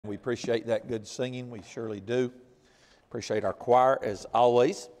We appreciate that good singing. We surely do. Appreciate our choir as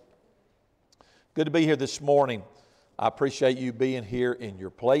always. Good to be here this morning. I appreciate you being here in your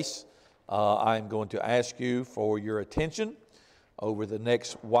place. I'm going to ask you for your attention over the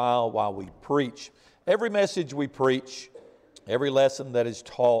next while we preach. Every message we preach, every lesson that is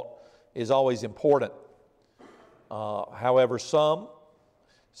taught is always important. However, some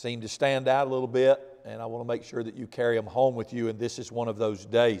seem to stand out a little bit, and I want to make sure that you carry them home with you, and this is one of those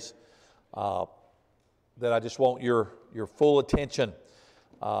days that I just want your full attention.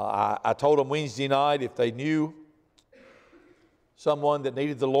 I told them Wednesday night if they knew someone that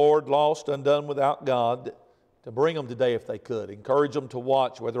needed the Lord, lost, undone without God, to bring them today if they could. Encourage them to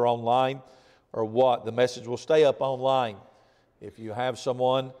watch, whether online or what. The message will stay up online. If you have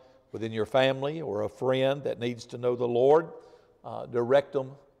someone within your family or a friend that needs to know the Lord, direct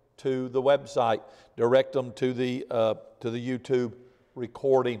them to the website. Direct them to the YouTube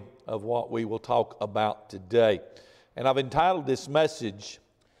recording of what we will talk about today. And I've entitled this message,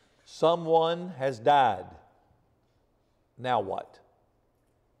 Someone Has Died. Now what?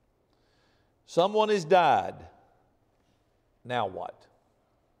 Someone has died. Now what?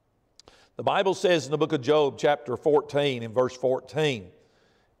 The Bible says in the book of Job, chapter 14, in verse 14,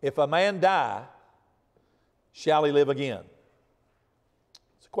 if a man die, shall he live again?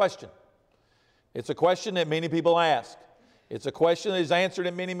 It's a question. It's a question that many people ask. It's a question that is answered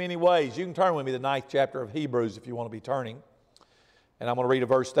in many, many ways. You can turn with me to the 9th chapter of Hebrews if you want to be turning. And I'm going to read a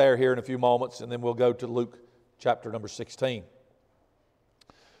verse there here in a few moments, and then we'll go to Luke chapter number 16.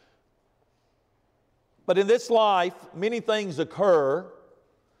 But in this life, many things occur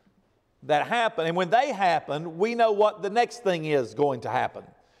that happen. And when they happen, we know what the next thing is going to happen.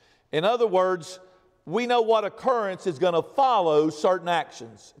 In other words, we know what occurrence is going to follow certain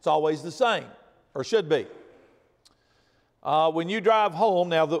actions. It's always the same, or should be. When you drive home,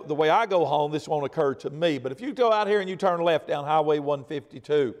 now the way I go home, this won't occur to me, but if you go out here and you turn left down Highway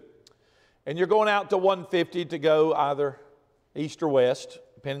 152, and you're going out to 150 to go either east or west,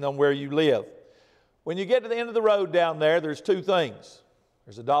 depending on where you live. When you get to the end of the road down there, there's two things.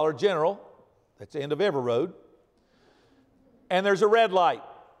 There's a Dollar General, that's the end of every road, and there's a red light.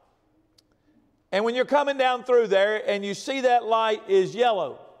 And when you're coming down through there and you see that light is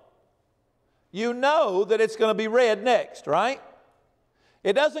yellow, you know that it's going to be red next, right?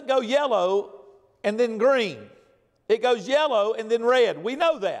 It doesn't go yellow and then green. It goes yellow and then red. We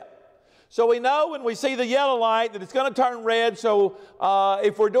know that. So we know when we see the yellow light that it's going to turn red. So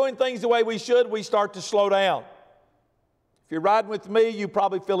if we're doing things the way we should, we start to slow down. If you're riding with me, you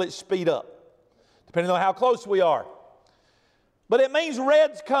probably feel it speed up, depending on how close we are. But it means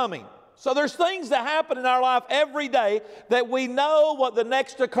red's coming. So there's things that happen in our life every day that we know what the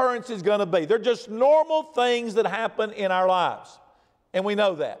next occurrence is going to be. They're just normal things that happen in our lives. And we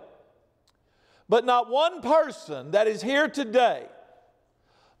know that. But not one person that is here today,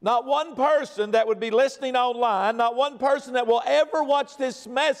 not one person that would be listening online, not one person that will ever watch this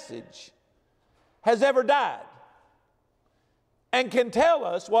message has ever died and can tell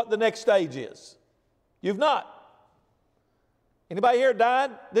us what the next stage is. You've not. Anybody here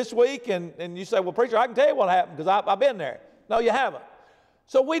died this week and you say, well, preacher, I can tell you what happened because I've been there. No, you haven't.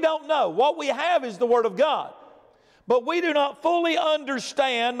 So we don't know. What we have is the Word of God. But we do not fully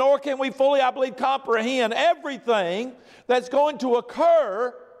understand, nor can we fully, I believe, comprehend everything that's going to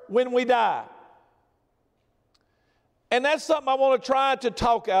occur when we die. And that's something I want to try to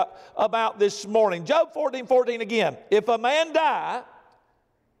talk about this morning. Job 14:14 again. If a man die,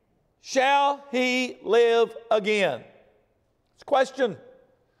 shall he live again? It's a question.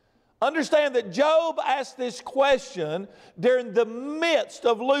 Understand that Job asked this question during the midst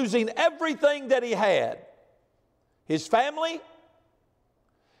of losing everything that he had. His family,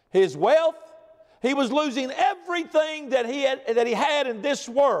 his wealth. He was losing everything that he had in this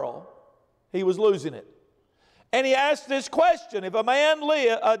world. He was losing it. And he asked this question, if a man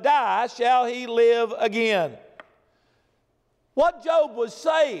die, shall he live again? What Job was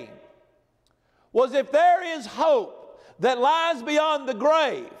saying was if there is hope that lies beyond the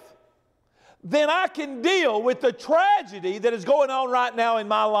grave, then I can deal with the tragedy that is going on right now in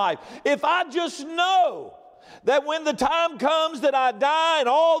my life. If I just know that when the time comes that I die and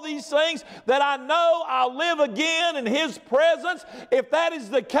all these things, that I know I'll live again in His presence. If that is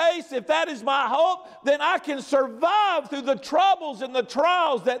the case, if that is my hope, then I can survive through the troubles and the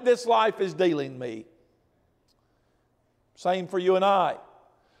trials that this life is dealing me. Same for you and I.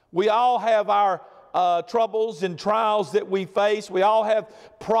 We all have our troubles and trials that we face. We all have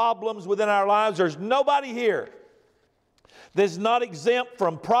problems within our lives. There's nobody here that's not exempt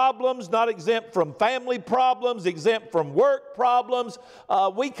from problems, not exempt from family problems, exempt from work problems.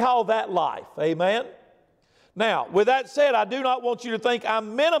 We call that life. Amen? Now, with that said, I do not want you to think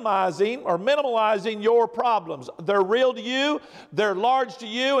I'm minimizing or minimalizing your problems. They're real to you, they're large to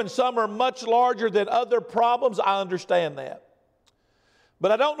you, and some are much larger than other problems. I understand that.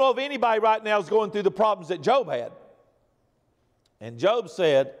 But I don't know if anybody right now is going through the problems that Job had. And Job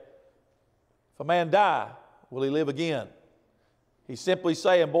said, if a man die, will he live again? He's simply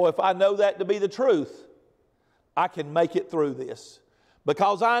saying, boy, if I know that to be the truth, I can make it through this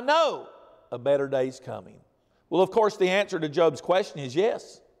because I know a better day's coming. Well, of course, the answer to Job's question is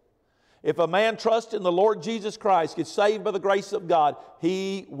yes. If a man trusts in the Lord Jesus Christ, gets saved by the grace of God,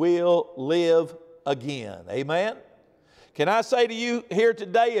 he will live again. Amen? Can I say to you here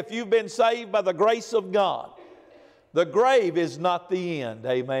today, if you've been saved by the grace of God, the grave is not the end.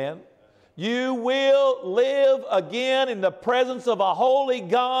 Amen? You will live again in the presence of a holy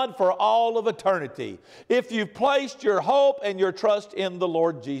God for all of eternity if you've placed your hope and your trust in the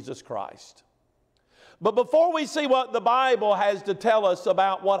Lord Jesus Christ. But before we see what the Bible has to tell us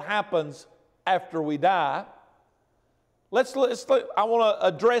about what happens after we die, I want to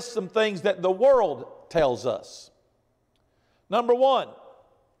address some things that the world tells us. Number one,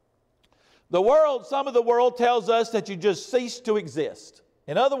 some of the world tells us that you just cease to exist.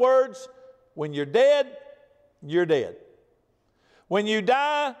 In other words, when you're dead, you're dead. When you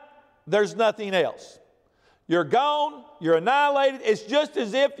die, there's nothing else. You're gone, you're annihilated. It's just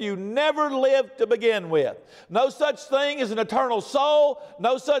as if you never lived to begin with. No such thing as an eternal soul.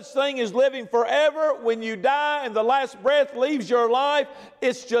 No such thing as living forever. When you die and the last breath leaves your life,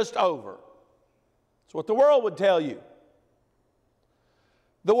 it's just over. That's what the world would tell you.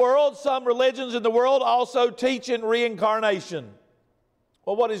 Some religions in the world also teach in reincarnation.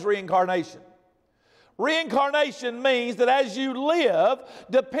 Well, what is reincarnation? Reincarnation means that as you live,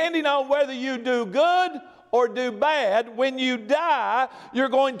 depending on whether you do good or do bad, when you die, you're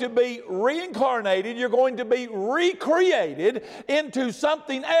going to be reincarnated, you're going to be recreated into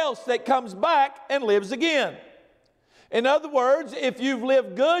something else that comes back and lives again. In other words, if you've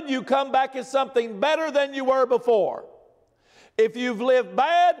lived good, you come back as something better than you were before. If you've lived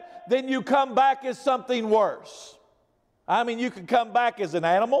bad, then you come back as something worse. I mean, you could come back as an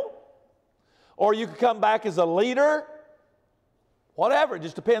animal, or you could come back as a leader, whatever. It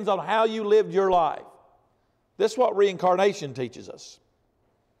just depends on how you lived your life. This is what reincarnation teaches us.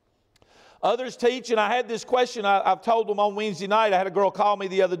 Others teach, and I had this question, I've told them on Wednesday night. I had a girl call me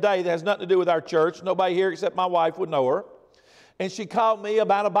the other day that has nothing to do with our church. Nobody here except my wife would know her. And she called me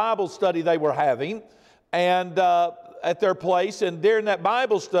about a Bible study they were having and at their place. And during that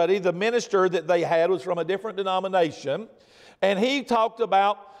Bible study, the minister that they had was from a different denomination. And he talked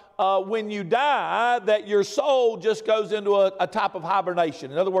about when you die, that your soul just goes into a type of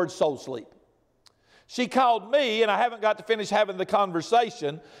hibernation. In other words, soul sleep. She called me, and I haven't got to finish having the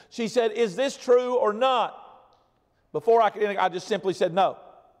conversation. She said, is this true or not? Before I just simply said, no,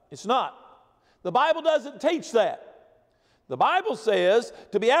 it's not. The Bible doesn't teach that. The Bible says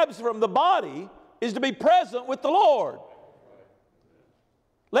to be absent from the body is to be present with the Lord.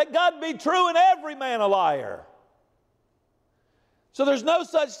 Let God be true and every man a liar. So there's no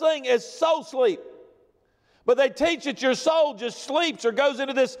such thing as soul sleep. But they teach that your soul just sleeps or goes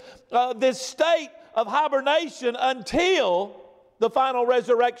into this state of hibernation until the final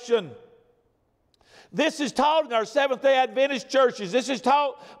resurrection. This is taught in our Seventh-day Adventist churches. This is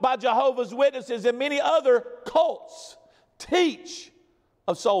taught by Jehovah's Witnesses, and many other cults teach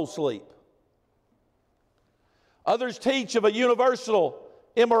of soul sleep. Others teach of a universal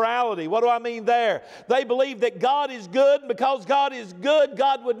immorality. What do I mean there? They believe that God is good, and because God is good,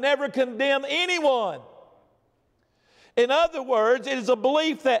 God would never condemn anyone. In other words, it is a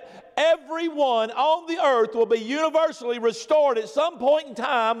belief that everyone on the earth will be universally restored at some point in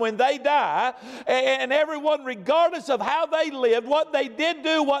time when they die, and everyone, regardless of how they lived, what they did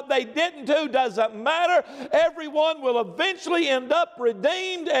do, what they didn't do, doesn't matter. Everyone will eventually end up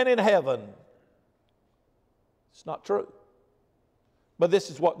redeemed and in heaven. It's not true. But this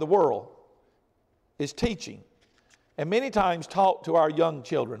is what the world is teaching, and many times taught to our young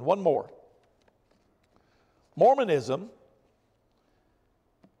children. One more. Mormonism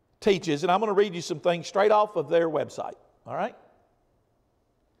teaches, and I'm going to read you some things straight off of their website, all right?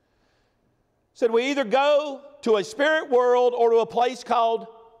 Said we either go to a spirit world or to a place called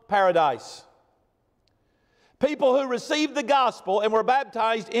paradise. People who received the gospel and were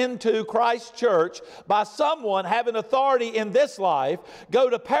baptized into Christ's church by someone having authority in this life go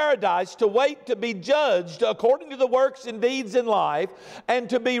to paradise to wait to be judged according to the works and deeds in life and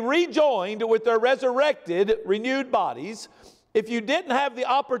to be rejoined with their resurrected, renewed bodies. If you didn't have the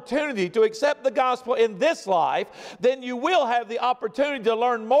opportunity to accept the gospel in this life, then you will have the opportunity to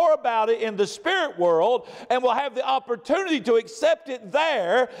learn more about it in the spirit world and will have the opportunity to accept it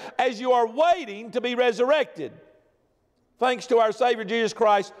there as you are waiting to be resurrected. Thanks to our Savior Jesus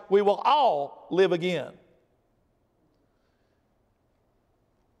Christ, we will all live again.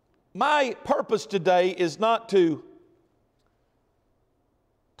 My purpose today is not to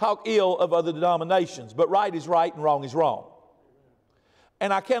talk ill of other denominations, but right is right and wrong is wrong.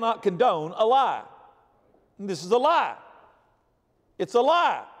 And I cannot condone a lie. This is a lie. It's a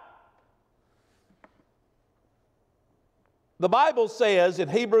lie. The Bible says in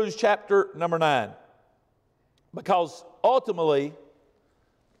Hebrews chapter number 9, because ultimately,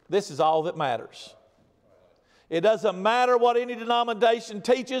 this is all that matters. It doesn't matter what any denomination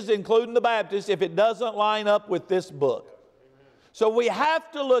teaches, including the Baptists, if it doesn't line up with this book. So we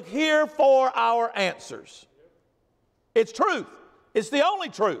have to look here for our answers. It's truth. It's the only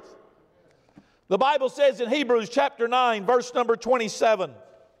truth. The Bible says in Hebrews chapter 9, verse number 27,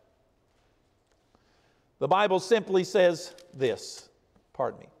 the Bible simply says this,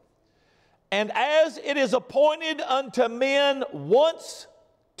 pardon me. And as it is appointed unto men once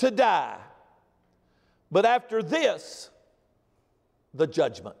to die, but after this, the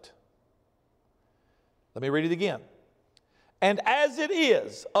judgment. Let me read it again. And as it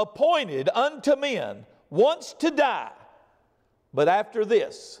is appointed unto men once to die, but after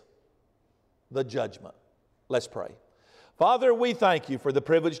this, the judgment. Let's pray. Father, we thank you for the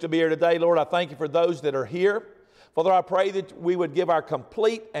privilege to be here today. Lord, I thank you for those that are here. Father, I pray that we would give our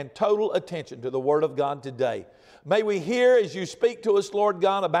complete and total attention to the Word of God today. May we hear as you speak to us, Lord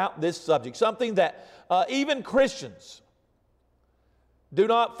God, about this subject, something that even Christians do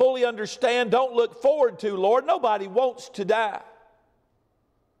not fully understand, don't look forward to, Lord. Nobody wants to die.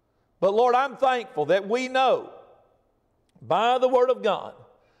 But Lord, I'm thankful that we know by the Word of God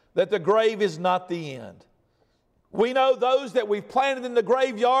that the grave is not the end. We know those that we've planted in the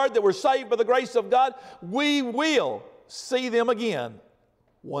graveyard that were saved by the grace of God, we will see them again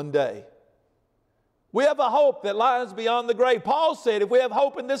one day. We have a hope that lies beyond the grave. Paul said, if we have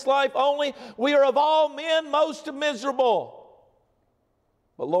hope in this life only, we are of all men most miserable.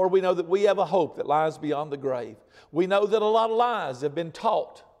 But Lord, we know that we have a hope that lies beyond the grave. We know that a lot of lies have been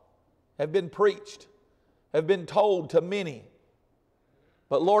taught, have been preached, have been told to many.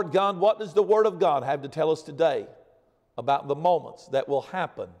 But Lord God, what does the Word of God have to tell us today about the moments that will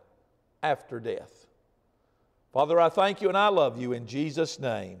happen after death? Father, I thank you and I love you in Jesus'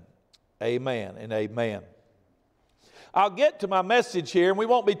 name. Amen and amen. I'll get to my message here, and we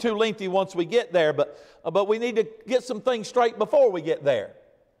won't be too lengthy once we get there, but we need to get some things straight before we get there.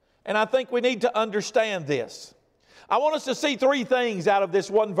 And I think we need to understand this. I want us to see three things out of this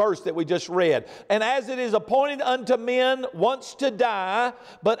one verse that we just read. And as it is appointed unto men once to die,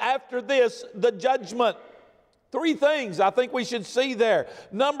 but after this, the judgment. Three things I think we should see there.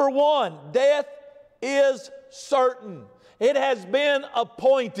 Number one, death is certain. It has been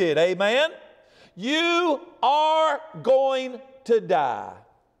appointed. Amen? You are going to die.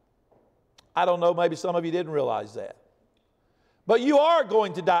 I don't know, maybe some of you didn't realize that. But you are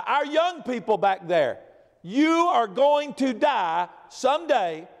going to die. Our young people back there, you are going to die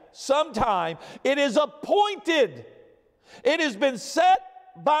someday, sometime. It is appointed. It has been set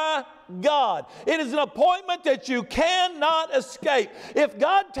by God. It is an appointment that you cannot escape. If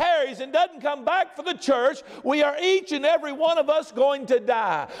God tarries and doesn't come back for the church, we are each and every one of us going to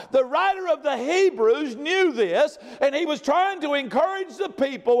die. The writer of the Hebrews knew this, and he was trying to encourage the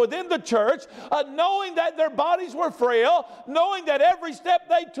people within the church, knowing that their bodies were frail, knowing that every step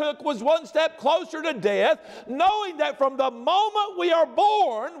they took was one step closer to death, knowing that from the moment we are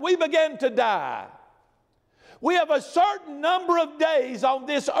born, we begin to die. We have a certain number of days on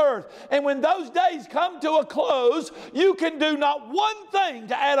this earth, and when those days come to a close, you can do not one thing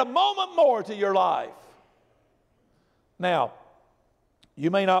to add a moment more to your life. Now,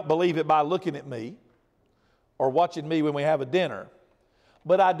 you may not believe it by looking at me or watching me when we have a dinner,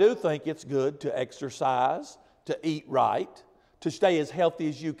 but I do think it's good to exercise, to eat right, to stay as healthy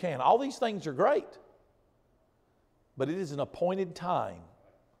as you can. All these things are great, but it is an appointed time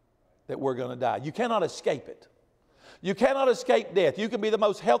that we're going to die. You cannot escape it. You cannot escape death. You can be the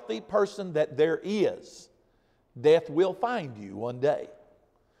most healthy person that there is. Death will find you one day.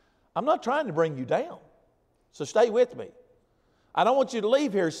 I'm not trying to bring you down, so stay with me. I don't want you to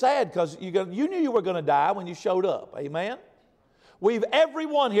leave here sad because you knew you were going to die when you showed up. Amen?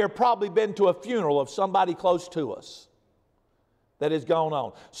 Everyone here probably been to a funeral of somebody close to us that has gone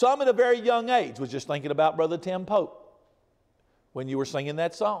on. Some at a very young age. Was just thinking about Brother Tim Pope when you were singing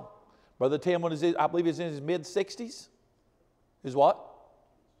that song. Brother Tim, I believe he's in his mid-60s. His what?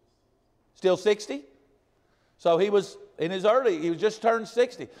 Still 60? So he was in his he was just turned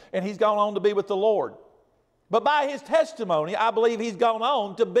 60. And he's gone on to be with the Lord. But by his testimony, I believe he's gone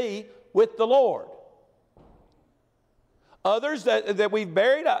on to be with the Lord. Others that we've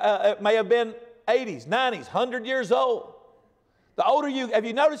buried may have been 80s, 90s, 100 years old. Have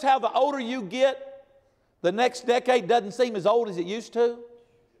you noticed how the older you get, the next decade doesn't seem as old as it used to?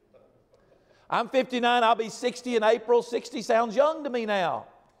 I'm 59, I'll be 60 in April. 60 sounds young to me now.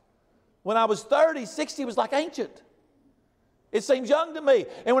 When I was 30, 60 was like ancient. It seems young to me.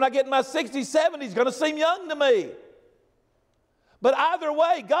 And when I get in my 60s, 70s, it's going to seem young to me. But either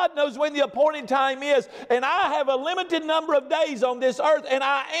way, God knows when the appointed time is. And I have a limited number of days on this earth, and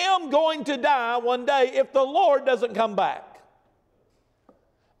I am going to die one day if the Lord doesn't come back.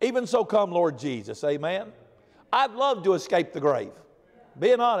 Even so come, Lord Jesus. Amen. I'd love to escape the grave.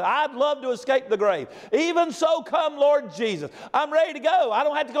 Being honest, I'd love to escape the grave. Even so come, Lord Jesus. I'm ready to go. I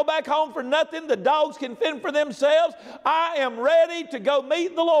don't have to go back home for nothing. The dogs can fend for themselves. I am ready to go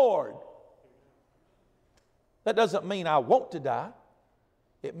meet the Lord. That doesn't mean I want to die.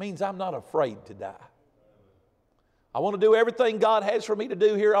 It means I'm not afraid to die. I want to do everything God has for me to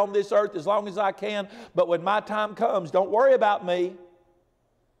do here on this earth as long as I can. But when my time comes, don't worry about me,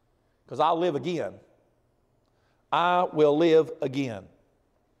 because I'll live again. I will live again.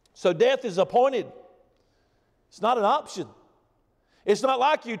 So death is appointed. It's not an option. It's not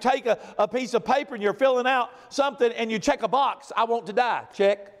like you take a piece of paper and you're filling out something and you check a box. I want to die.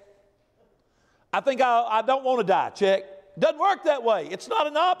 Check. I think I don't want to die. Check. Doesn't work that way. It's not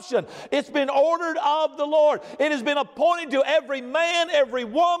an option. It's been ordered of the Lord. It has been appointed to every man, every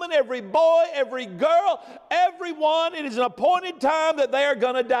woman, every boy, every girl, everyone. It is an appointed time that they are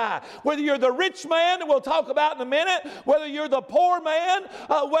going to die. Whether you're the rich man, that we'll talk about in a minute, whether you're the poor man,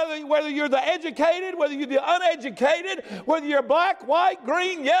 whether you're the educated, whether you're the uneducated, whether you're black, white,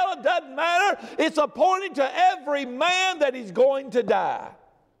 green, yellow, doesn't matter. It's appointed to every man that he's going to die.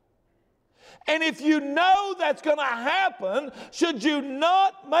 And if you know that's going to happen, should you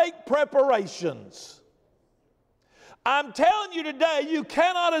not make preparations? I'm telling you today, you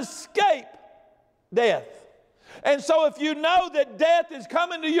cannot escape death. And so if you know that death is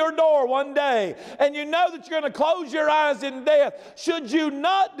coming to your door one day, and you know that you're going to close your eyes in death, should you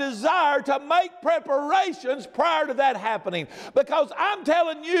not desire to make preparations prior to that happening? Because I'm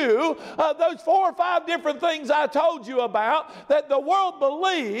telling you, those 4 or 5 different things I told you about that the world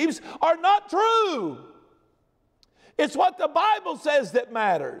believes are not true. It's what the Bible says that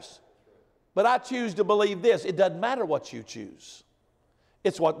matters. But I choose to believe this. It doesn't matter what you choose.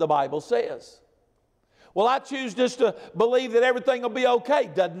 It's what the Bible says. Well, I choose just to believe that everything will be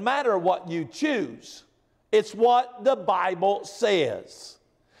okay. Doesn't matter what you choose. It's what the Bible says.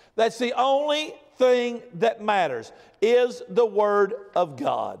 That's the only thing that matters, is the Word of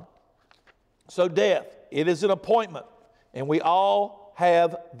God. So death, it is an appointment, and we all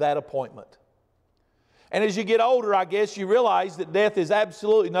have that appointment. And as you get older, I guess you realize that death is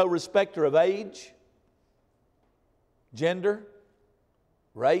absolutely no respecter of age, gender,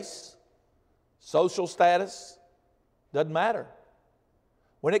 race, social status. Doesn't matter.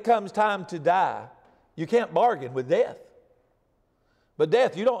 When it comes time to die, you can't bargain with death. But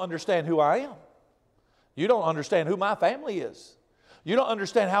death, you don't understand who I am. You don't understand who my family is. You don't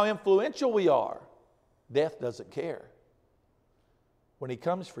understand how influential we are. Death doesn't care. When He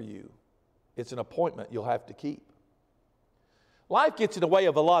comes for you, it's an appointment you'll have to keep. Life gets in the way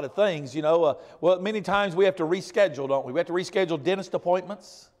of a lot of things, you know. Many times we have to reschedule, don't we? We have to reschedule dentist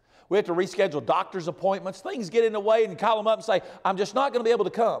appointments. We have to reschedule doctor's appointments. Things get in the way, and you call them up and say, I'm just not going to be able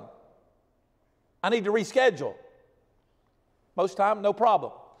to come. I need to reschedule. Most time, no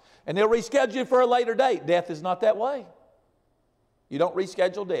problem. And they'll reschedule you for a later date. Death is not that way. You don't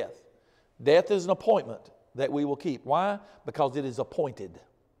reschedule death. Death is an appointment that we will keep. Why? Because it is appointed.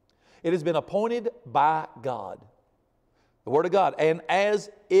 It has been appointed by God. The Word of God. And as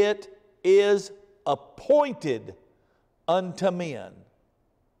it is appointed unto men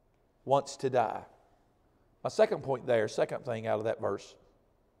once to die. My second point there, second thing out of that verse,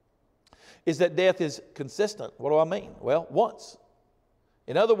 is that death is consistent. What do I mean? Well, once.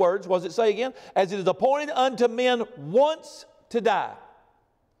 In other words, what does it say again? As it is appointed unto men once to die.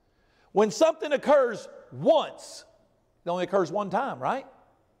 When something occurs once, it only occurs one time, right?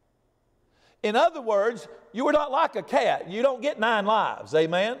 In other words, you are not like a cat. You don't get 9 lives.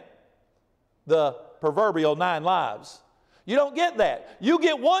 Amen? The proverbial 9 lives. You don't get that. You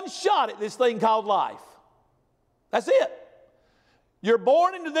get one shot at this thing called life. That's it. You're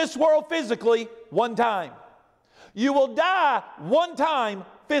born into this world physically one time. You will die one time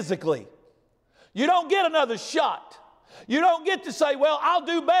physically. You don't get another shot. You don't get to say, well, I'll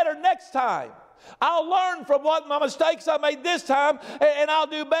do better next time. I'll learn from what my mistakes I made this time, and I'll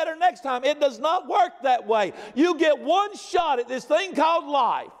do better next time. It does not work that way. You get one shot at this thing called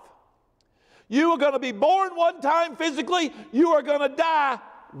life. You are going to be born one time physically. You are going to die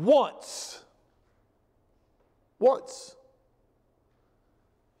once. Once.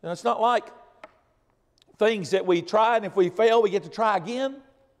 It's not like things that we try, and if we fail, we get to try again.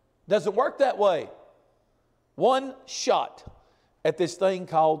 It doesn't work that way. One shot at this thing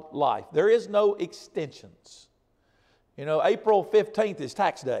called life. There is no extensions. You know, April 15th is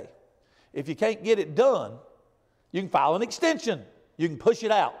tax day. If you can't get it done, you can file an extension. You can push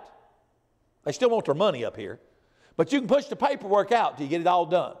it out. They still want their money up here. But you can push the paperwork out till you get it all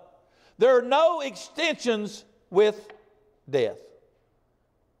done. There are no extensions with death.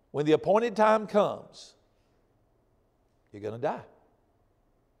 When the appointed time comes, you're going to die.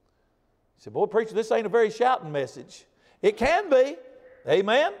 You say, boy, preacher, this ain't a very shouting message. It can be.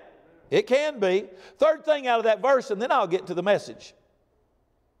 Amen? It can be. Third thing out of that verse, and then I'll get to the message.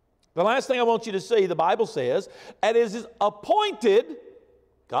 The last thing I want you to see, the Bible says, and it is appointed,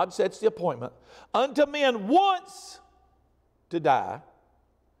 God sets the appointment, unto men once to die,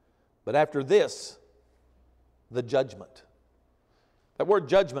 but after this, the judgment. That word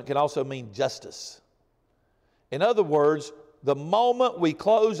judgment can also mean justice. In other words, the moment we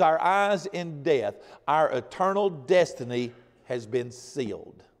close our eyes in death, our eternal destiny has been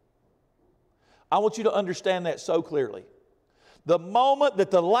sealed. I want you to understand that so clearly. The moment that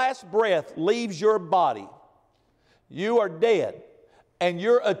the last breath leaves your body, you are dead, and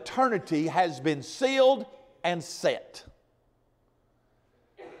your eternity has been sealed and set.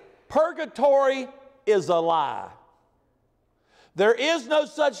 Purgatory is a lie. There is no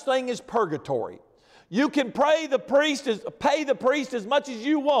such thing as purgatory. You can pay the priest as much as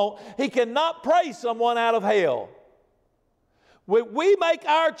you want. He cannot pray someone out of hell. We make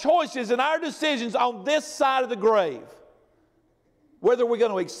our choices and our decisions on this side of the grave. Whether we're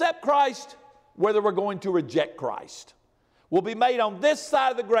going to accept Christ, whether we're going to reject Christ, will be made on this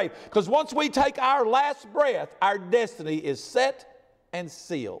side of the grave. Because once we take our last breath, our destiny is set and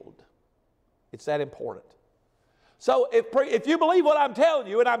sealed. It's that important. So if you believe what I'm telling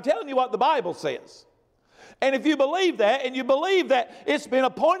you, and I'm telling you what the Bible says, and if you believe that, and you believe that it's been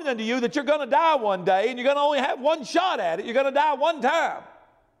appointed unto you that you're going to die one day, and you're going to only have one shot at it, you're going to die one time.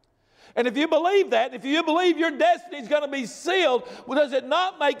 And if you believe that, if you believe your destiny is going to be sealed, well, does it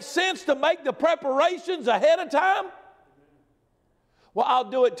not make sense to make the preparations ahead of time? Well, I'll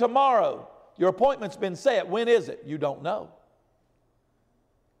do it tomorrow. Your appointment's been set. When is it? You don't know.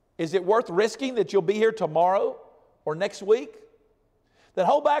 Is it worth risking that you'll be here tomorrow or next week? That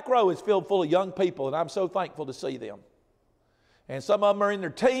whole back row is filled full of young people, and I'm so thankful to see them. And some of them are in their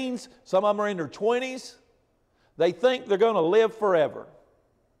teens, some of them are in their 20s. They think they're going to live forever.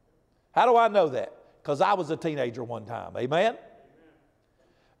 How do I know that? Because I was a teenager one time. Amen?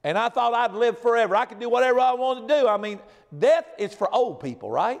 And I thought I'd live forever. I could do whatever I wanted to do. I mean, death is for old people,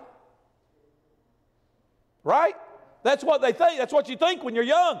 right? Right? That's what they think. That's what you think when you're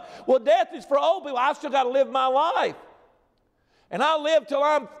young. Well, death is for old people. I've still got to live my life. And I'll live till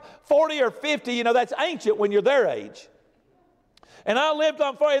I'm 40 or 50. You know, that's ancient when you're their age. And I'll live till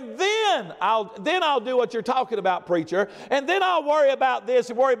I'm 40, and then I'll do what you're talking about, preacher. And then I'll worry about this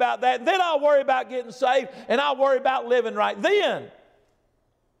and worry about that. And then I'll worry about getting saved, and I'll worry about living right. Then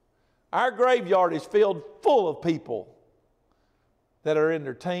our graveyard is filled full of people that are in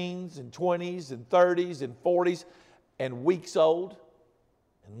their teens and 20s and 30s and 40s and weeks old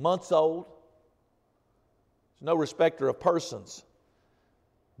and months old. There's no respecter of persons.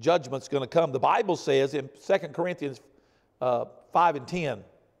 Judgment's going to come. The Bible says in 2 Corinthians 5 and 10,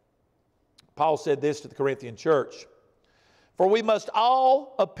 Paul said this to the Corinthian church, "For we must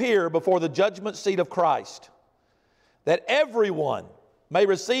all appear before the judgment seat of Christ, that everyone may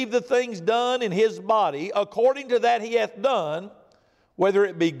receive the things done in his body according to that he hath done, whether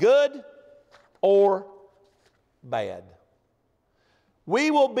it be good or bad."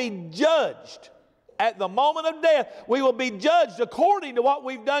 We will be judged at the moment of death. We will be judged according to what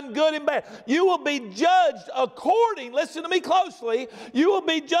we've done, good and bad. You will be judged according, listen to me closely, you will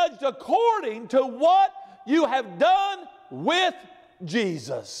be judged according to what you have done with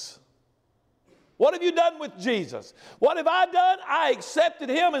Jesus. What have you done with Jesus? What have I done? I accepted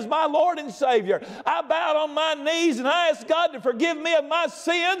Him as my Lord and Savior. I bowed on my knees and I asked God to forgive me of my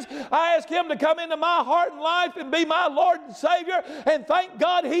sins. I asked Him to come into my heart and life and be my Lord and Savior. And thank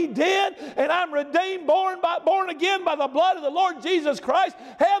God He did. And I'm redeemed, born again by the blood of the Lord Jesus Christ.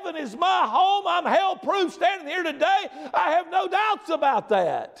 Heaven is my home. I'm hell-proof standing here today. I have no doubts about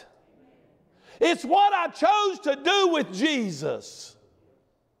that. It's what I chose to do with Jesus.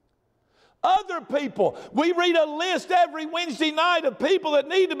 Other people, we read a list every Wednesday night of people that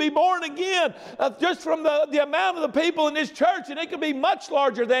need to be born again, just from the amount of the people in this church, and it could be much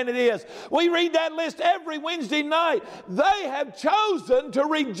larger than it is. We read that list every Wednesday night. They have chosen to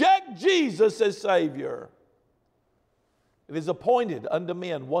reject Jesus as Savior. It is appointed unto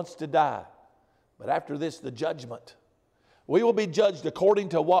men once to die, but after this the judgment. We will be judged according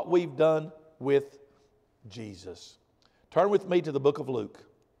to what we've done with Jesus. Turn with me to the book of Luke.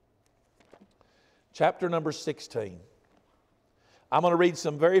 Chapter number 16. I'm going to read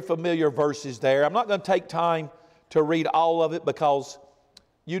some very familiar verses there. I'm not going to take time to read all of it because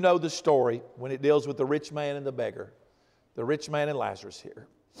you know the story when it deals with the rich man and the beggar. The rich man and Lazarus here.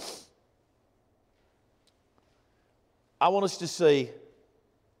 I want us to see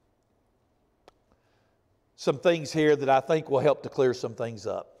some things here that I think will help to clear some things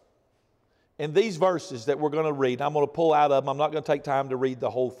up. In these verses that we're going to read, I'm going to pull out of them. I'm not going to take time to read the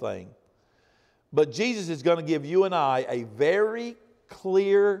whole thing. But Jesus is going to give you and I a very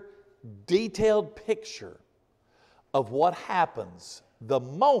clear, detailed picture of what happens the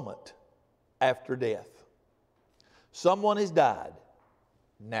moment after death. Someone has died.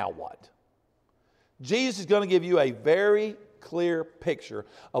 Now what? Jesus is going to give you a very clear picture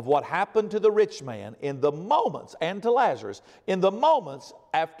of what happened to the rich man in the moments, and to Lazarus, in the moments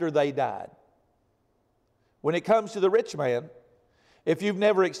after they died. When it comes to the rich man, if you've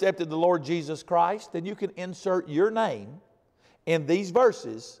never accepted the Lord Jesus Christ, then you can insert your name in these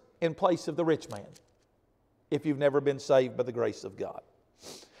verses in place of the rich man, if you've never been saved by the grace of God.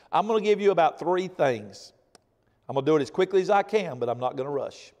 I'm going to give you about 3 things. I'm going to do it as quickly as I can, but I'm not going to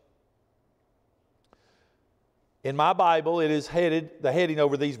rush. In my Bible, it is headed, the heading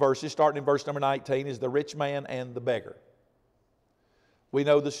over these verses, starting in verse number 19, is the rich man and the beggar. We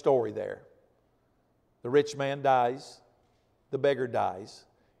know the story there. The rich man dies. The beggar dies,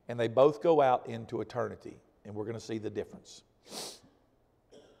 and they both go out into eternity, and we're going to see the difference.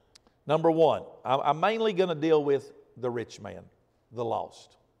 Number 1, I'm mainly going to deal with the rich man, the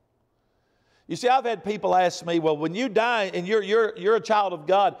lost. You see, I've had people ask me, well, when you die and you're a child of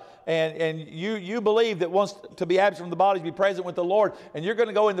God and you believe that once to be absent from the body, to be present with the Lord, and you're going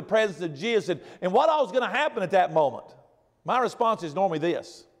to go in the presence of Jesus, and what all is going to happen at that moment? My response is normally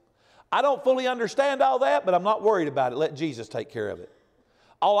this: I don't fully understand all that, but I'm not worried about it. Let Jesus take care of it.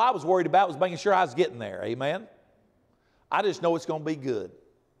 All I was worried about was making sure I was getting there. Amen? I just know it's going to be good.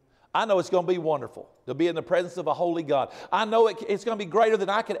 I know it's going to be wonderful to be in the presence of a holy God. I know it's going to be greater than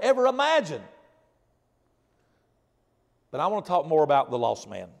I could ever imagine. But I want to talk more about the lost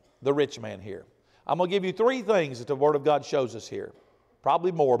man, the rich man here. I'm going to give you 3 things that the Word of God shows us here.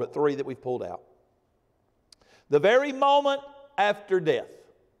 Probably more, but 3 that we've pulled out. The very moment after death,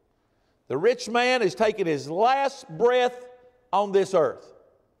 the rich man is taking his last breath on this earth.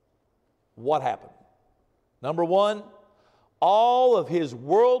 What happened? Number 1, all of his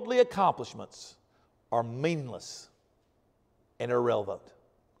worldly accomplishments are meaningless and irrelevant.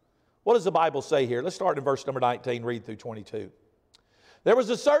 What does the Bible say here? Let's start in verse number 19, read through 22. There was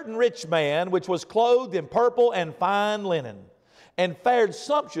a certain rich man which was clothed in purple and fine linen, and fared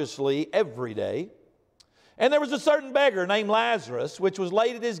sumptuously every day. And there was a certain beggar named Lazarus, which was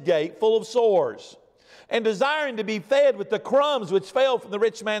laid at his gate, full of sores, and desiring to be fed with the crumbs which fell from the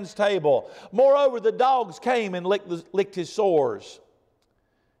rich man's table. Moreover, the dogs came and licked his sores.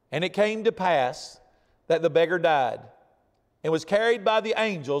 And it came to pass that the beggar died, and was carried by the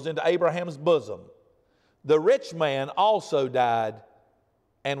angels into Abraham's bosom. The rich man also died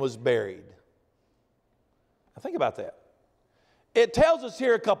and was buried. Now think about that. It tells us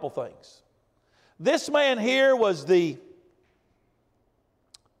here a couple things. This man here was the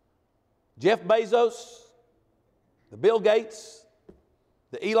Jeff Bezos, the Bill Gates,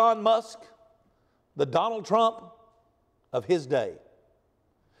 the Elon Musk, the Donald Trump of his day.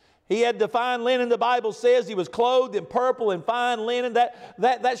 He had the fine linen. The Bible says he was clothed in purple and fine linen.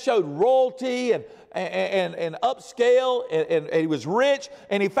 That showed royalty and upscale, and he was rich,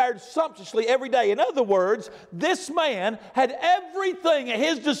 and he fared sumptuously every day. In other words, this man had everything at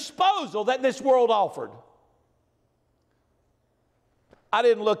his disposal that this world offered. I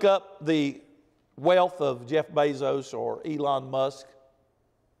didn't look up the wealth of Jeff Bezos or Elon Musk.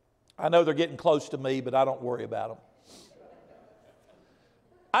 I know they're getting close to me, but I don't worry about them.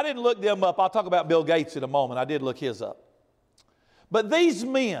 I didn't look them up. I'll talk about Bill Gates in a moment. I did look his up. But these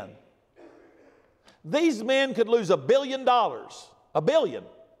men could lose $1 billion, $1 billion,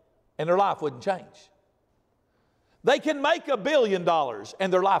 and their life wouldn't change. They can make $1 billion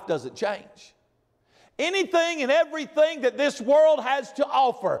and their life doesn't change. Anything and everything that this world has to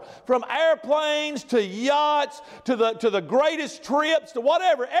offer, from airplanes to yachts to the greatest trips to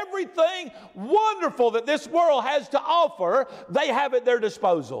whatever, everything wonderful that this world has to offer, they have at their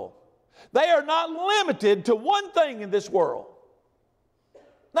disposal. They are not limited to one thing in this world.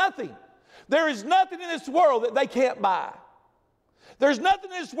 Nothing. There is nothing in this world that they can't buy. There's nothing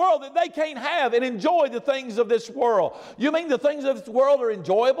in this world that they can't have and enjoy the things of this world. You mean the things of this world are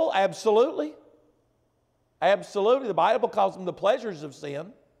enjoyable? Absolutely. Absolutely. The Bible calls them the pleasures of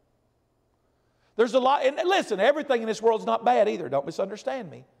sin. There's a lot, and listen, everything in this world is not bad either. Don't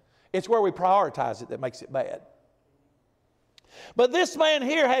misunderstand me. It's where we prioritize it that makes it bad. But this man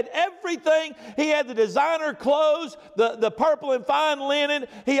here had everything. He had the designer clothes, the purple and fine linen.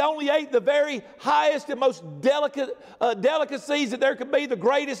 He only ate the very highest and most delicate delicacies that there could be, the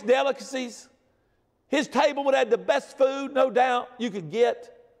greatest delicacies. His table would have the best food, no doubt, you could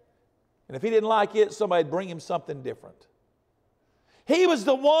get. And if he didn't like it, somebody'd bring him something different. He was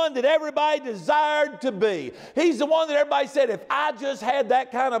the one that everybody desired to be. He's the one that everybody said, if I just had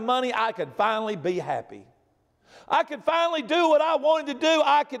that kind of money, I could finally be happy. I could finally do what I wanted to do.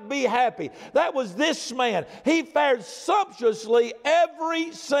 I could be happy. That was this man. He fared sumptuously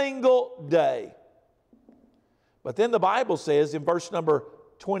every single day. But then the Bible says in verse number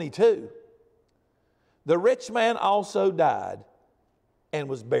 22, the rich man also died and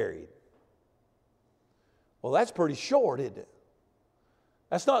was buried. Well, that's pretty short, isn't it?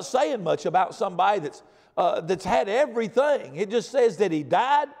 That's not saying much about somebody that's had everything. It just says that he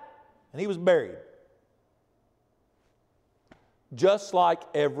died and he was buried. Just like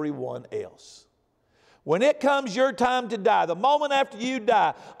everyone else. When it comes your time to die, the moment after you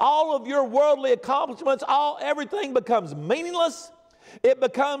die, all of your worldly accomplishments, everything becomes meaningless. It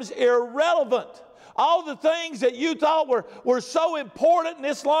becomes irrelevant. All the things that you thought were so important in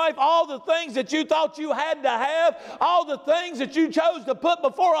this life, all the things that you thought you had to have, all the things that you chose to put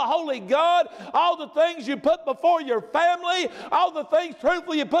before a holy God, all the things you put before your family, all the things,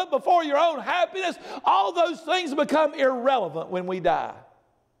 truthfully, you put before your own happiness, all those things become irrelevant when we die.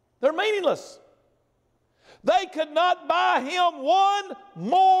 They're meaningless. They could not buy him one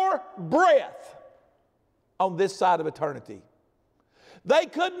more breath on this side of eternity. They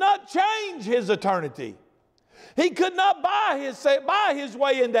could not change his eternity. He could not buy his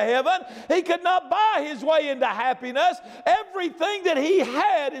way into heaven. He could not buy his way into happiness. Everything that he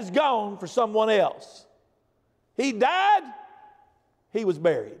had is gone for someone else. He died. He was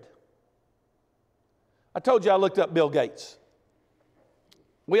buried. I told you I looked up Bill Gates.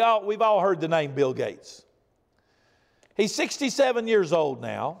 We've all heard the name Bill Gates. He's 67 years old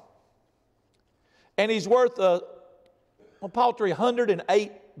now, and he's worth a paltry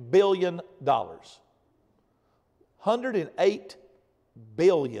 $108 billion. $108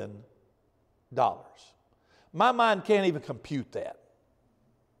 billion. My mind can't even compute that.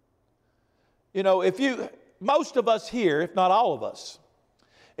 You know, most of us here, if not all of us,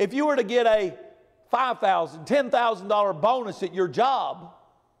 if you were to get a $5,000, $10,000 bonus at your job,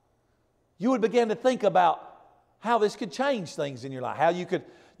 you would begin to think about how this could change things in your life, how you could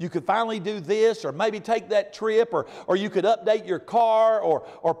finally do this, or maybe take that trip, or you could update your car,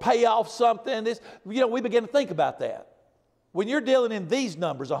 or pay off something. We begin to think about that. When you're dealing in these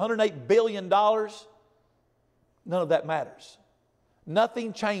numbers, $108 billion, none of that matters.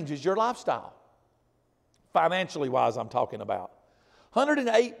 Nothing changes your lifestyle. Financially wise, I'm talking about.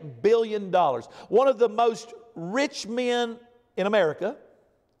 $108 billion. One of the most rich men in America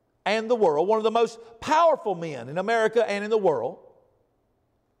and the world. One of the most powerful men in America and in the world.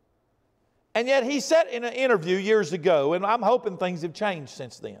 And yet he said in an interview years ago, and I'm hoping things have changed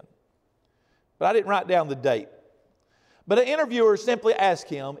since then, but I didn't write down the date. But an interviewer simply asked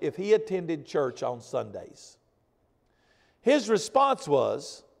him if he attended church on Sundays. His response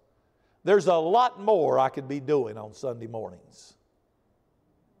was, "There's a lot more I could be doing on Sunday mornings."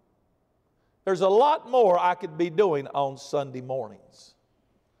 There's a lot more I could be doing on Sunday mornings.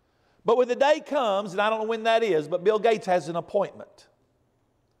 But when the day comes, and I don't know when that is, but Bill Gates has an appointment.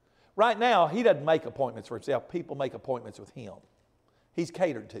 Right now, he doesn't make appointments for himself. People make appointments with him. He's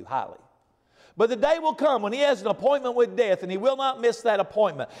catered to highly. But the day will come when he has an appointment with death, and he will not miss that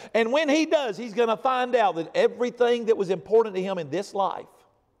appointment. And when he does, he's going to find out that everything that was important to him in this life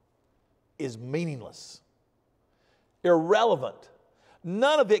is meaningless, irrelevant.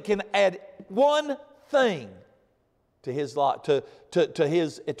 None of it can add one thing to his life, to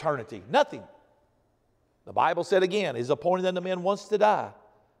his eternity. Nothing. The Bible said again, "It is appointed unto men once to die,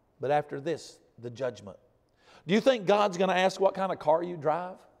 but after this, the judgment." Do you think God's going to ask what kind of car you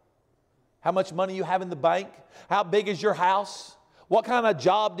drive? How much money you have in the bank? How big is your house? What kind of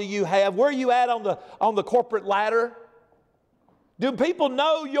job do you have? Where are you at on the corporate ladder? Do people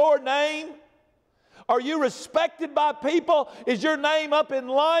know your name? Are you respected by people? Is your name up in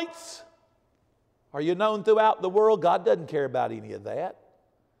lights? Are you known throughout the world? God doesn't care about any of that.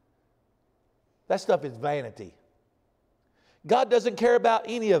 That stuff is vanity. God doesn't care about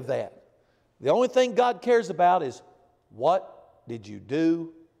any of that. The only thing God cares about is, what did you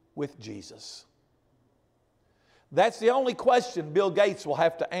do with Jesus? That's the only question Bill Gates will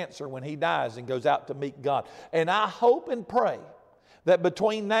have to answer when he dies and goes out to meet God. And I hope and pray that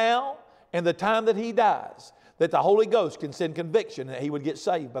between now and the time that he dies, that the Holy Ghost can send conviction and that he would get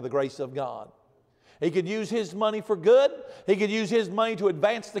saved by the grace of God. He could use his money for good. He could use his money to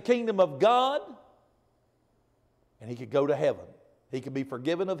advance the kingdom of God. And he could go to heaven. He could be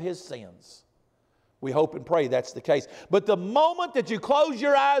forgiven of his sins. We hope and pray that's the case. But the moment that you close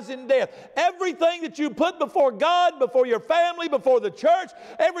your eyes in death, everything that you put before God, before your family, before the church,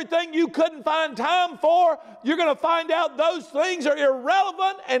 everything you couldn't find time for, you're going to find out those things are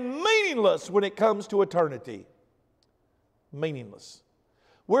irrelevant and meaningless when it comes to eternity. Meaningless.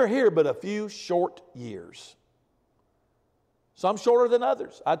 We're here but a few short years. Some shorter than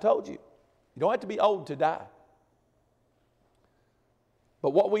others, I told you. You don't have to be old to die.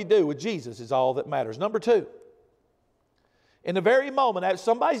 But what we do with Jesus is all that matters. Number two, in the very moment after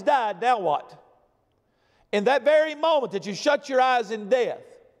somebody's died, now what? In that very moment that you shut your eyes in death,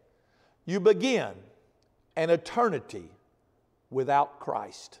 you begin an eternity without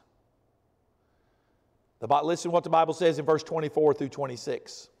Christ. Listen to what the Bible says in verse 24 through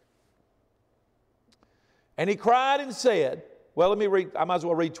 26. And he cried and said, well, let me read, I might as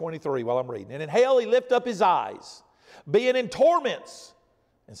well read 23 while I'm reading. And in hell he lifted up his eyes, being in torments,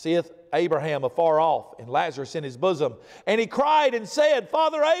 and seeth Abraham afar off, and Lazarus in his bosom. And he cried and said,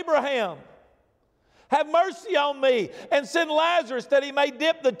 Father Abraham, have mercy on me, and send Lazarus that he may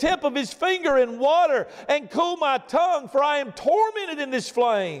dip the tip of his finger in water and cool my tongue, for I am tormented in this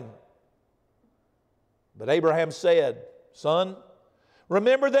flame. But Abraham said, Son,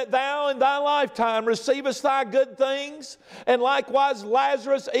 remember that thou in thy lifetime receivest thy good things, and likewise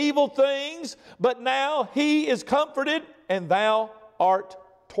Lazarus evil things, but now he is comforted, and thou art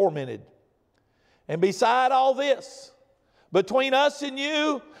tormented. And beside all this, between us and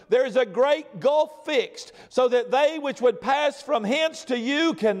you, there is a great gulf fixed, so that they which would pass from hence to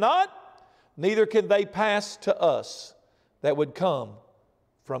you cannot, neither can they pass to us that would come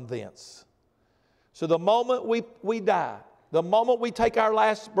from thence. So the moment we die, the moment we take our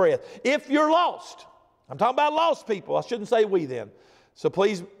last breath, if you're lost, I'm talking about lost people, I shouldn't say we then. So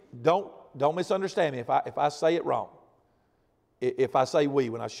please don't misunderstand me if I say it wrong. If I say we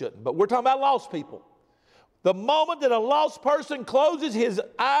when I shouldn't. But we're talking about lost people. The moment that a lost person closes his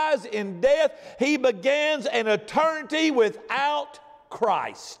eyes in death, he begins an eternity without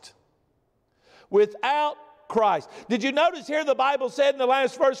Christ. Without Christ. Did you notice here the Bible said in the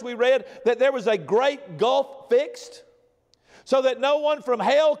last verse we read that there was a great gulf fixed so that no one from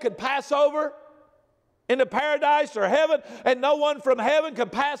hell could pass over into paradise or heaven, and no one from heaven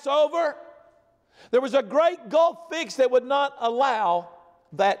could pass over? There was a great gulf fixed that would not allow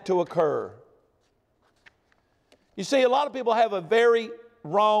that to occur. You see, a lot of people have a very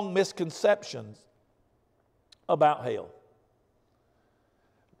wrong misconception about hell.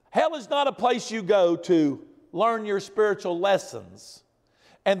 Hell is not a place you go to learn your spiritual lessons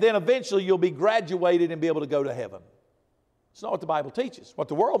and then eventually you'll be graduated and be able to go to heaven. It's not what the Bible teaches. What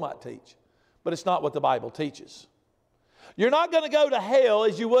the world might teach, but it's not what the Bible teaches. You're not going to go to hell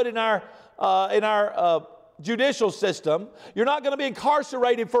as you would in our judicial system. You're not going to be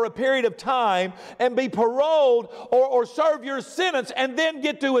incarcerated for a period of time and be paroled or serve your sentence and then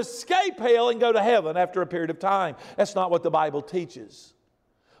get to escape hell and go to heaven after a period of time. That's not what the Bible teaches.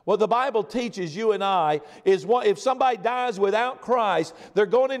 What the Bible teaches you and I is if somebody dies without Christ, they're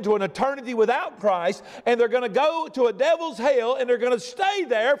going into an eternity without Christ, and they're going to go to a devil's hell, and they're going to stay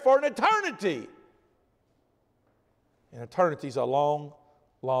there for an eternity. And eternity is a long,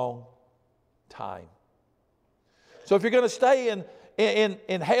 long time. So if you're going to stay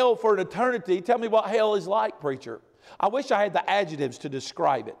in hell for an eternity, tell me what hell is like, preacher. I wish I had the adjectives to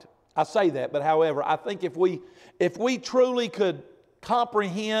describe it. I say that, but however, I think if we truly could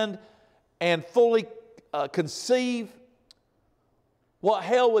comprehend and fully conceive what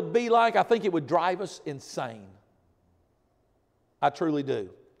hell would be like, I think it would drive us insane. I truly do.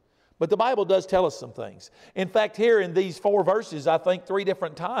 But the Bible does tell us some things. In fact, here in these 4 verses, I think 3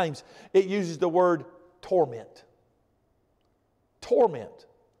 different times, it uses the word torment. Torment.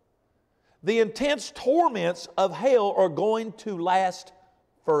 The intense torments of hell are going to last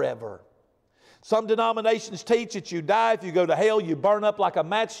forever. Some denominations teach that you die. If you go to hell, you burn up like a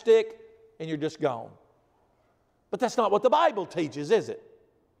matchstick and you're just gone. But that's not what the Bible teaches, is it?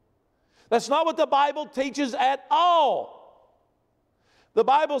 That's not what the Bible teaches at all. The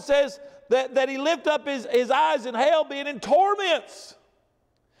Bible says that he lifted up his eyes in hell being in torments.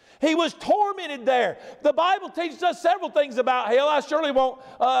 He was tormented there. The Bible teaches us several things about hell. I surely won't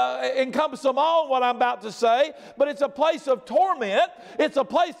encompass them all in what I'm about to say, but it's a place of torment. It's a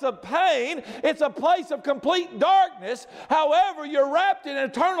place of pain. It's a place of complete darkness. However, you're wrapped in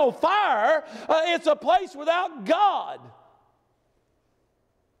eternal fire. It's a place without God.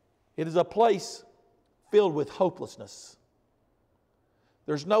 It is a place filled with hopelessness.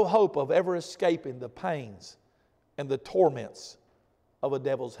 There's no hope of ever escaping the pains and the torments of a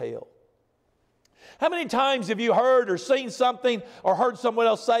devil's hell. How many times have you heard or seen something or heard someone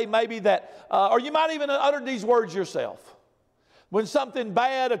else say maybe that, or you might even utter these words yourself. When something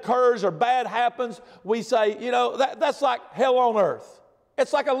bad occurs or bad happens, we say, you know, that's like hell on earth.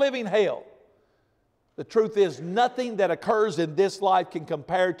 It's like a living hell. The truth is, nothing that occurs in this life can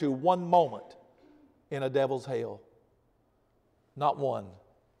compare to one moment in a devil's hell. Not one.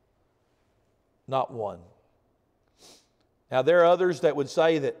 Not one. Now, there are others that would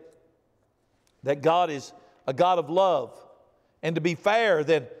say that God is a God of love. And to be fair,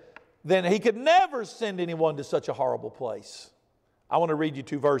 then He could never send anyone to such a horrible place. I want to read you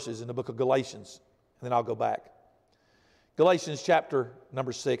 2 verses in the book of Galatians, and then I'll go back. Galatians chapter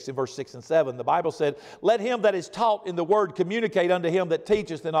number 6, in verse 6 and 7, the Bible said, "Let him that is taught in the word communicate unto him that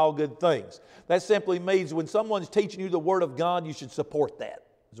teacheth in all good things." That simply means when someone's teaching you the word of God, you should support that,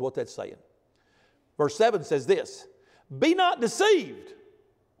 is what that's saying. Verse 7 says this, "Be not deceived."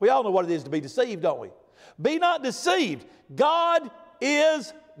 We all know what it is to be deceived, don't we? "Be not deceived. God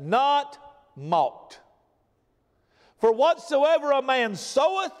is not mocked. For whatsoever a man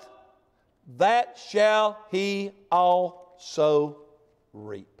soweth, that shall he also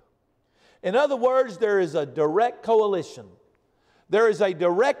reap." In other words, there is a direct correlation. There is a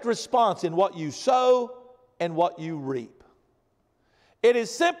direct response in what you sow and what you reap. It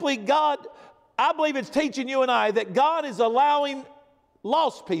is simply God. I believe it's teaching you and I that God is allowing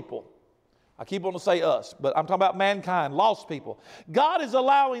lost people. I keep wanting to say us, but I'm talking about mankind, lost people. God is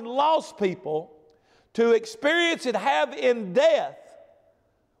allowing lost people to experience and have in death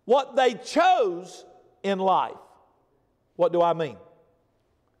what they chose in life. What do I mean?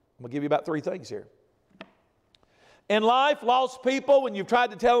 I'm going to give you about 3 things here. In life, lost people, when you've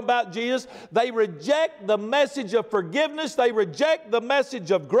tried to tell them about Jesus, they reject the message of forgiveness. They reject the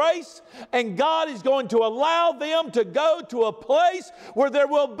message of grace. And God is going to allow them to go to a place where there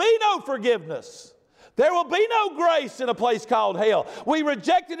will be no forgiveness. There will be no grace in a place called hell. We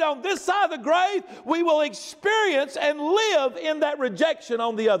reject it on this side of the grave. We will experience and live in that rejection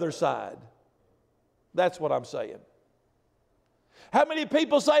on the other side. That's what I'm saying. How many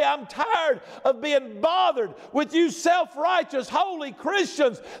people say, "I'm tired of being bothered with you self-righteous, holy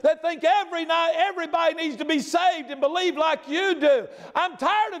Christians that think every night everybody needs to be saved and believe like you do. I'm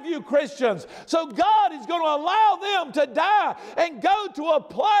tired of you Christians." So God is going to allow them to die and go to a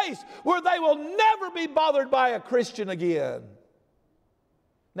place where they will never be bothered by a Christian again.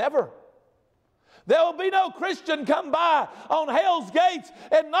 Never. There will be no Christian come by on hell's gates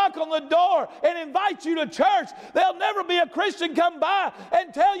and knock on the door and invite you to church. There'll never be a Christian come by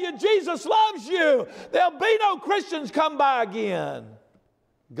and tell you Jesus loves you. There'll be no Christians come by again.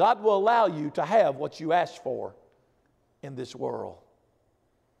 God will allow you to have what you asked for in this world.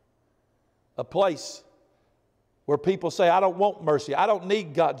 A place where people say, "I don't want mercy. I don't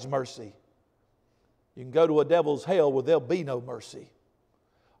need God's mercy." You can go to a devil's hell where there'll be no mercy.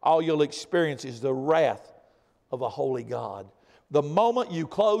 All you'll experience is the wrath of a holy God. The moment you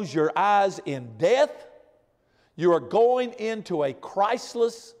close your eyes in death, you are going into a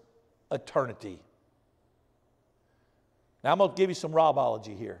Christless eternity. Now I'm going to give you some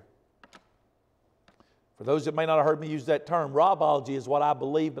robology here. For those that may not have heard me use that term, robology is what I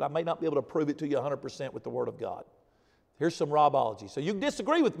believe, but I may not be able to prove it to you 100% with the Word of God. Here's some robology. So you can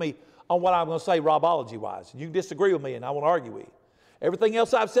disagree with me on what I'm going to say robology-wise. You can disagree with me and I won't argue with you. Everything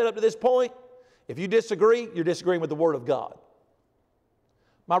else I've said up to this point, if you disagree, you're disagreeing with the Word of God.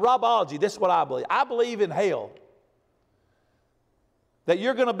 My robology, this is what I believe. I believe in hell that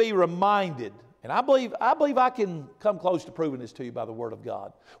you're going to be reminded And I believe I can come close to proving this to you by the Word of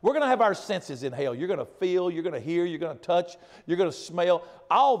God. We're going to have our senses in hell. You're going to feel, you're going to hear, you're going to touch, you're going to smell,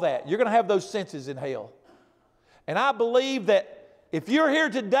 all that. You're going to have those senses in hell. And I believe that if you're here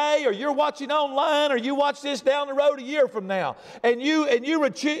today, or you're watching online, or you watch this down the road a year from now, and you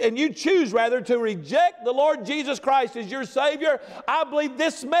choose to reject the Lord Jesus Christ as your Savior, I believe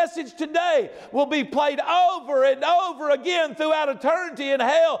this message today will be played over and over again throughout eternity in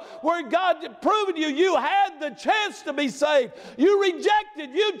hell, where God proving to you, you had the chance to be saved. You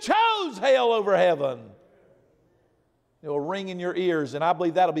rejected, you chose hell over heaven. It will ring in your ears, and I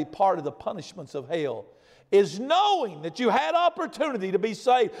believe that'll be part of the punishments of hell, is knowing that you had opportunity to be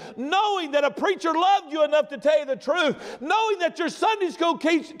saved, knowing that a preacher loved you enough to tell you the truth, knowing that your Sunday school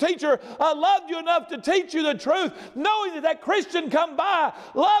teacher loved you enough to teach you the truth, knowing that that Christian come by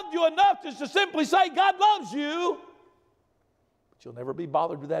loved you enough just to simply say, God loves you. But you'll never be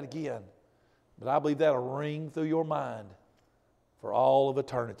bothered with that again. But I believe that'll ring through your mind for all of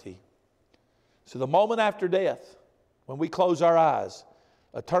eternity. So the moment after death, when we close our eyes,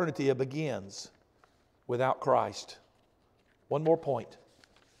 eternity begins without Christ. One more point.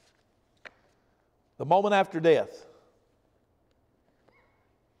 The moment after death,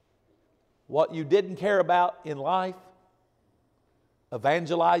 what you didn't care about in life,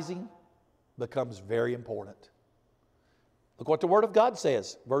 evangelizing, becomes very important. Look what the Word of God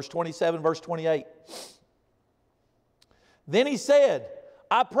says, verse 27, verse 28. Then he said,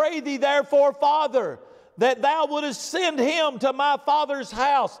 I pray thee therefore, Father, that thou wouldest send him to my father's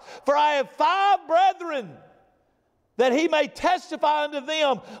house. For I have 5 brethren, that he may testify unto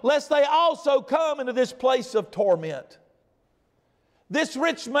them, lest they also come into this place of torment. This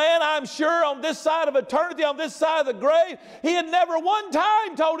rich man, I'm sure, on this side of eternity, on this side of the grave, he had never one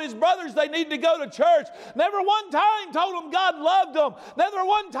time told his brothers they needed to go to church. Never one time told them God loved them. Never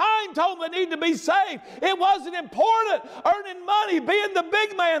one time told them they needed to be saved. It wasn't important. Earning money, being the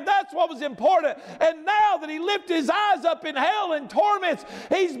big man, that's what was important. And now that he lifted his eyes up in hell and torments,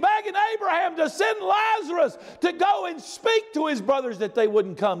 he's begging Abraham to send Lazarus to go and speak to his brothers that they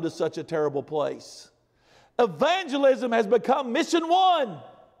wouldn't come to such a terrible place. Evangelism has become mission 1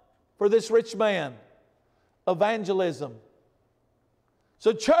 for this rich man. Evangelism.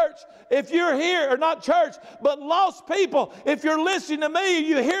 So church, if you're here, or not church, but lost people, if you're listening to me,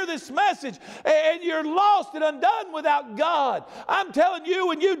 you hear this message, and you're lost and undone without God, I'm telling you,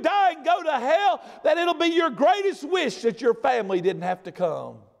 when you die and go to hell, that it'll be your greatest wish that your family didn't have to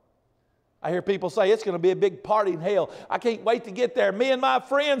come. I hear people say it's going to be a big party in hell. I can't wait to get there. Me and my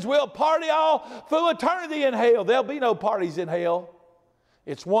friends will party all through eternity in hell. There'll be no parties in hell.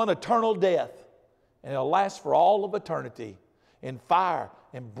 It's one eternal death, and it'll last for all of eternity in fire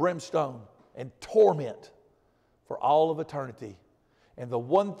and brimstone and torment for all of eternity. And the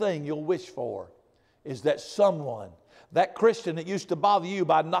one thing you'll wish for is that someone, that Christian that used to bother you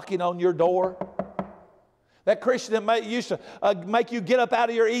by knocking on your door, that Christian that used to make you get up out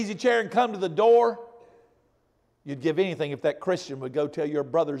of your easy chair and come to the door, you'd give anything if that Christian would go tell your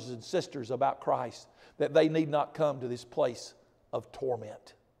brothers and sisters about Christ, that they need not come to this place of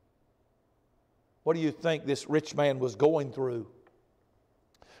torment. What do you think this rich man was going through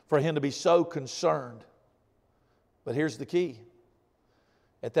for him to be so concerned? But here's the key.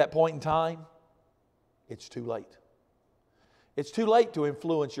 At that point in time, it's too late. It's too late to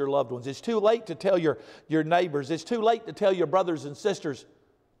influence your loved ones. It's too late to tell your neighbors. It's too late to tell your brothers and sisters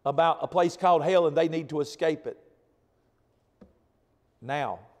about a place called hell and they need to escape it.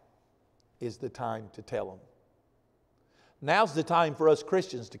 Now is the time to tell them. Now's the time for us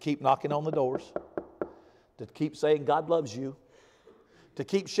Christians to keep knocking on the doors, to keep saying God loves you, to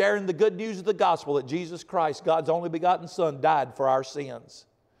keep sharing the good news of the gospel that Jesus Christ, God's only begotten Son, died for our sins.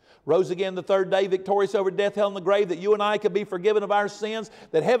 Rose again the 3rd day, victorious over death, hell, and the grave, that you and I could be forgiven of our sins,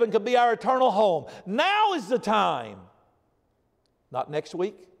 that heaven could be our eternal home. Now is the time. Not next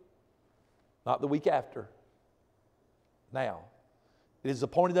week, not the week after. Now. It is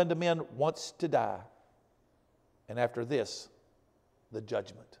appointed unto men once to die, and after this, the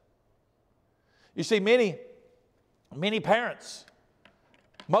judgment. You see, many parents,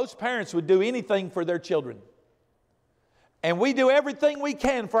 most parents would do anything for their children. And we do everything we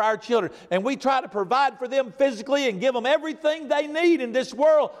can for our children. And we try to provide for them physically and give them everything they need in this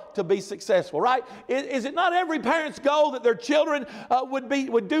world to be successful, right? Is it not every parent's goal that their children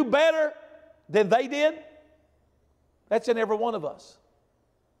would do better than they did? That's in every one of us.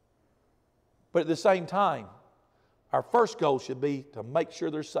 But at the same time, our first goal should be to make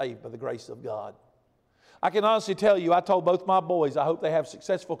sure they're saved by the grace of God. I can honestly tell you, I told both my boys, I hope they have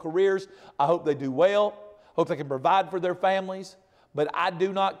successful careers. I hope they do well. Hope they can provide for their families. But I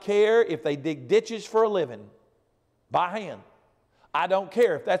do not care if they dig ditches for a living by hand. I don't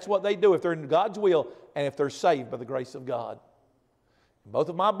care if that's what they do, if they're in God's will, and if they're saved by the grace of God. Both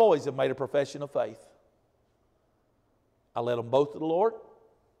of my boys have made a profession of faith. I led them both to the Lord.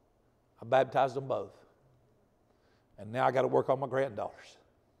 I baptized them both. And now I got to work on my granddaughters.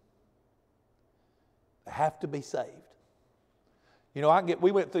 They have to be saved. You know,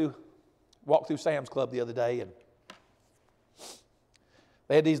 we walked through Sam's Club the other day, and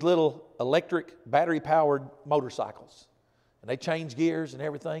they had these little electric battery-powered motorcycles. And they changed gears and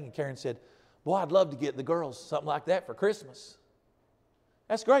everything. And Karen said, boy, I'd love to get the girls something like that for Christmas.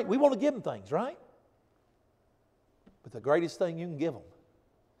 That's great. We want to give them things, right? But the greatest thing you can give them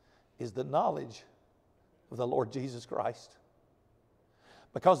is the knowledge of the Lord Jesus Christ.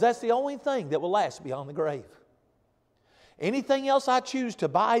 Because that's the only thing that will last beyond the grave. Anything else I choose to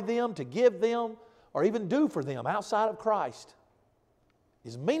buy them, to give them, or even do for them outside of Christ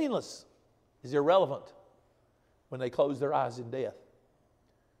is meaningless, is irrelevant when they close their eyes in death.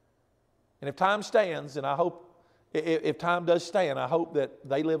 And if time stands, and I hope, if time does stand, I hope that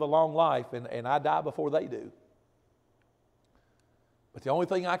they live a long life and I die before they do. But the only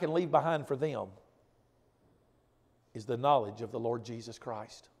thing I can leave behind for them is the knowledge of the Lord Jesus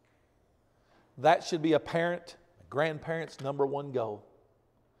Christ. That should be a parent, a grandparent's number one goal,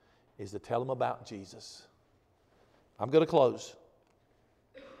 is to tell them about Jesus. I'm going to close.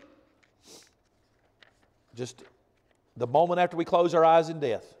 Just the moment after we close our eyes in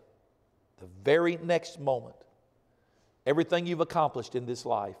death, the very next moment, everything you've accomplished in this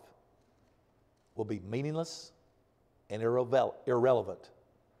life will be meaningless and irrelevant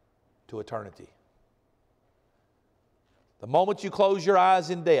to eternity. The moment you close your eyes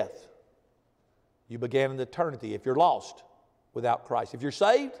in death, you begin an eternity if you're lost without Christ. If you're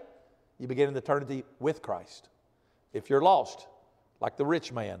saved, you begin an eternity with Christ. If you're lost, like the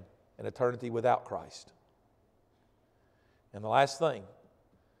rich man, an eternity without Christ. And the last thing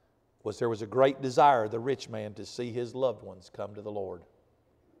was there was a great desire of the rich man to see his loved ones come to the Lord.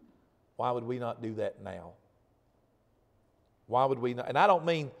 Why would we not do that now? Why would we not? And I don't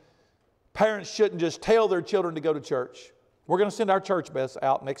mean parents shouldn't just tell their children to go to church. We're going to send our church bus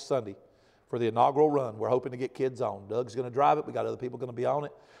out next Sunday for the inaugural run. We're hoping to get kids on. Doug's going to drive it. We got other people going to be on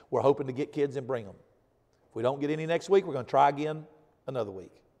it. We're hoping to get kids and bring them. If we don't get any next week, we're going to try again another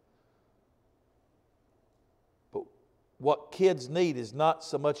week. But what kids need is not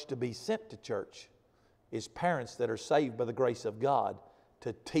so much to be sent to church, is parents that are saved by the grace of God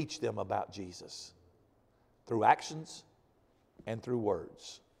to teach them about Jesus through actions and through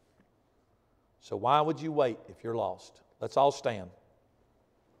words. So why would you wait if you're lost? Let's all stand.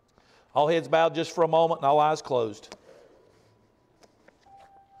 All heads bowed just for a moment and all eyes closed.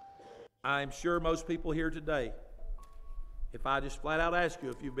 I'm sure most people here today, if I just flat out ask you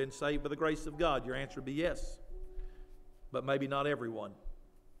if you've been saved by the grace of God, your answer would be yes. But maybe not everyone.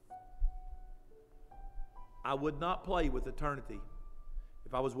 I would not play with eternity.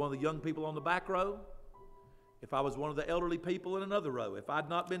 If I was one of the young people on the back row, if I was one of the elderly people in another row, if I'd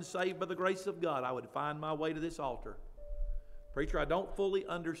not been saved by the grace of God, I would find my way to this altar. Preacher, I don't fully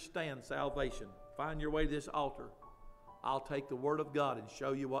understand salvation. Find your way to this altar. I'll take the Word of God and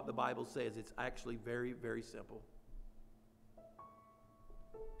show you what the Bible says. It's actually very, very simple.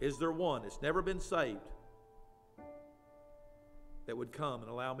 Is there one that's never been saved that would come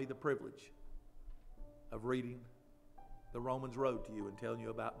and allow me the privilege of reading the Romans Road to you and telling you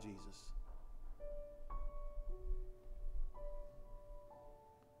about Jesus?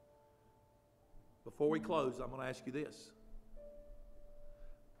 Before we close, I'm going to ask you this.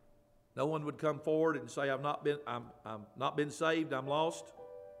 No one would come forward and say, I'm not been saved, I'm lost.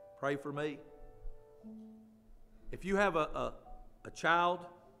 Pray for me. If you have a child,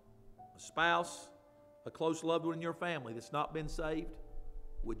 a spouse, a close loved one in your family that's not been saved,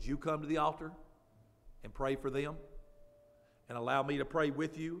 would you come to the altar and pray for them and allow me to pray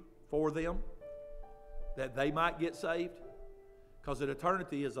with you for them that they might get saved? Because an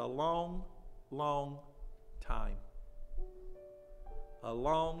eternity is a long, long time. A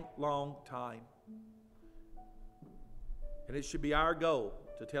long, long time. And it should be our goal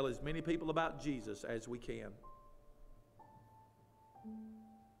to tell as many people about Jesus as we can.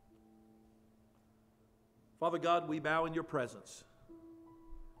 Father God, we bow in your presence.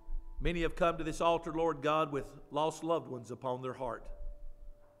 Many have come to this altar, Lord God, with lost loved ones upon their heart.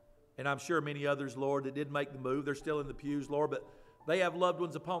 And I'm sure many others, Lord, that did make the move. They're still in the pews, Lord, but they have loved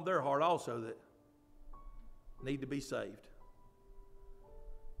ones upon their heart also that need to be saved.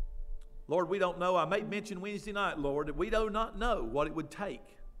 Lord, we don't know. I made mention Wednesday night, Lord, that we do not know what it would take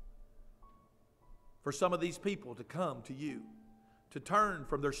for some of these people to come to you, to turn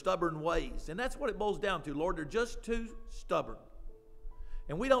from their stubborn ways. And that's what it boils down to, Lord. They're just too stubborn.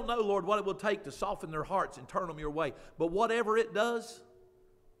 And we don't know, Lord, what it will take to soften their hearts and turn them your way. But whatever it does,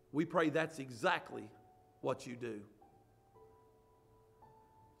 we pray that's exactly what you do.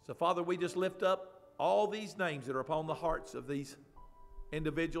 So, Father, we just lift up all these names that are upon the hearts of these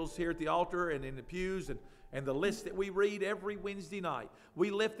individuals here at the altar and in the pews and the list that we read every Wednesday night. We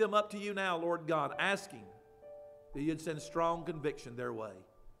lift them up to you now, Lord God, asking that you'd send strong conviction their way.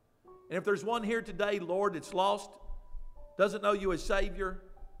 And if there's one here today, Lord, that's lost, doesn't know you as Savior,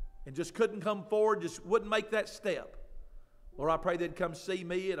 and just couldn't come forward, just wouldn't make that step, Lord, I pray they'd come see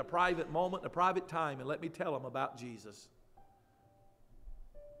me at a private moment, a private time, and let me tell them about Jesus.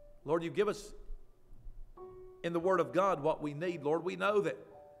 Lord, you give us in the Word of God what we need. Lord, we know that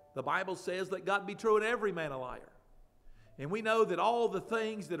the Bible says that God be true and every man a liar. And we know that all the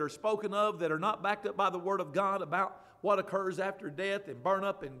things that are spoken of that are not backed up by the Word of God about what occurs after death and burn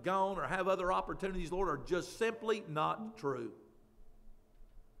up and gone or have other opportunities, Lord, are just simply not true.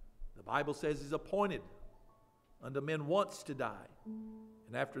 The Bible says He's appointed unto men once to die,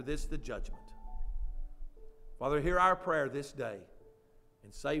 and after this the judgment. Father, hear our prayer this day,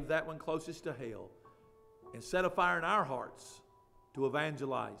 and save that one closest to hell, and set a fire in our hearts to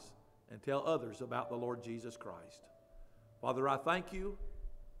evangelize and tell others about the Lord Jesus Christ. Father, I thank you,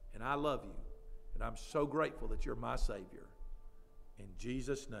 and I love you, and I'm so grateful that you're my Savior. In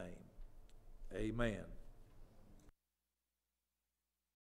Jesus' name, amen.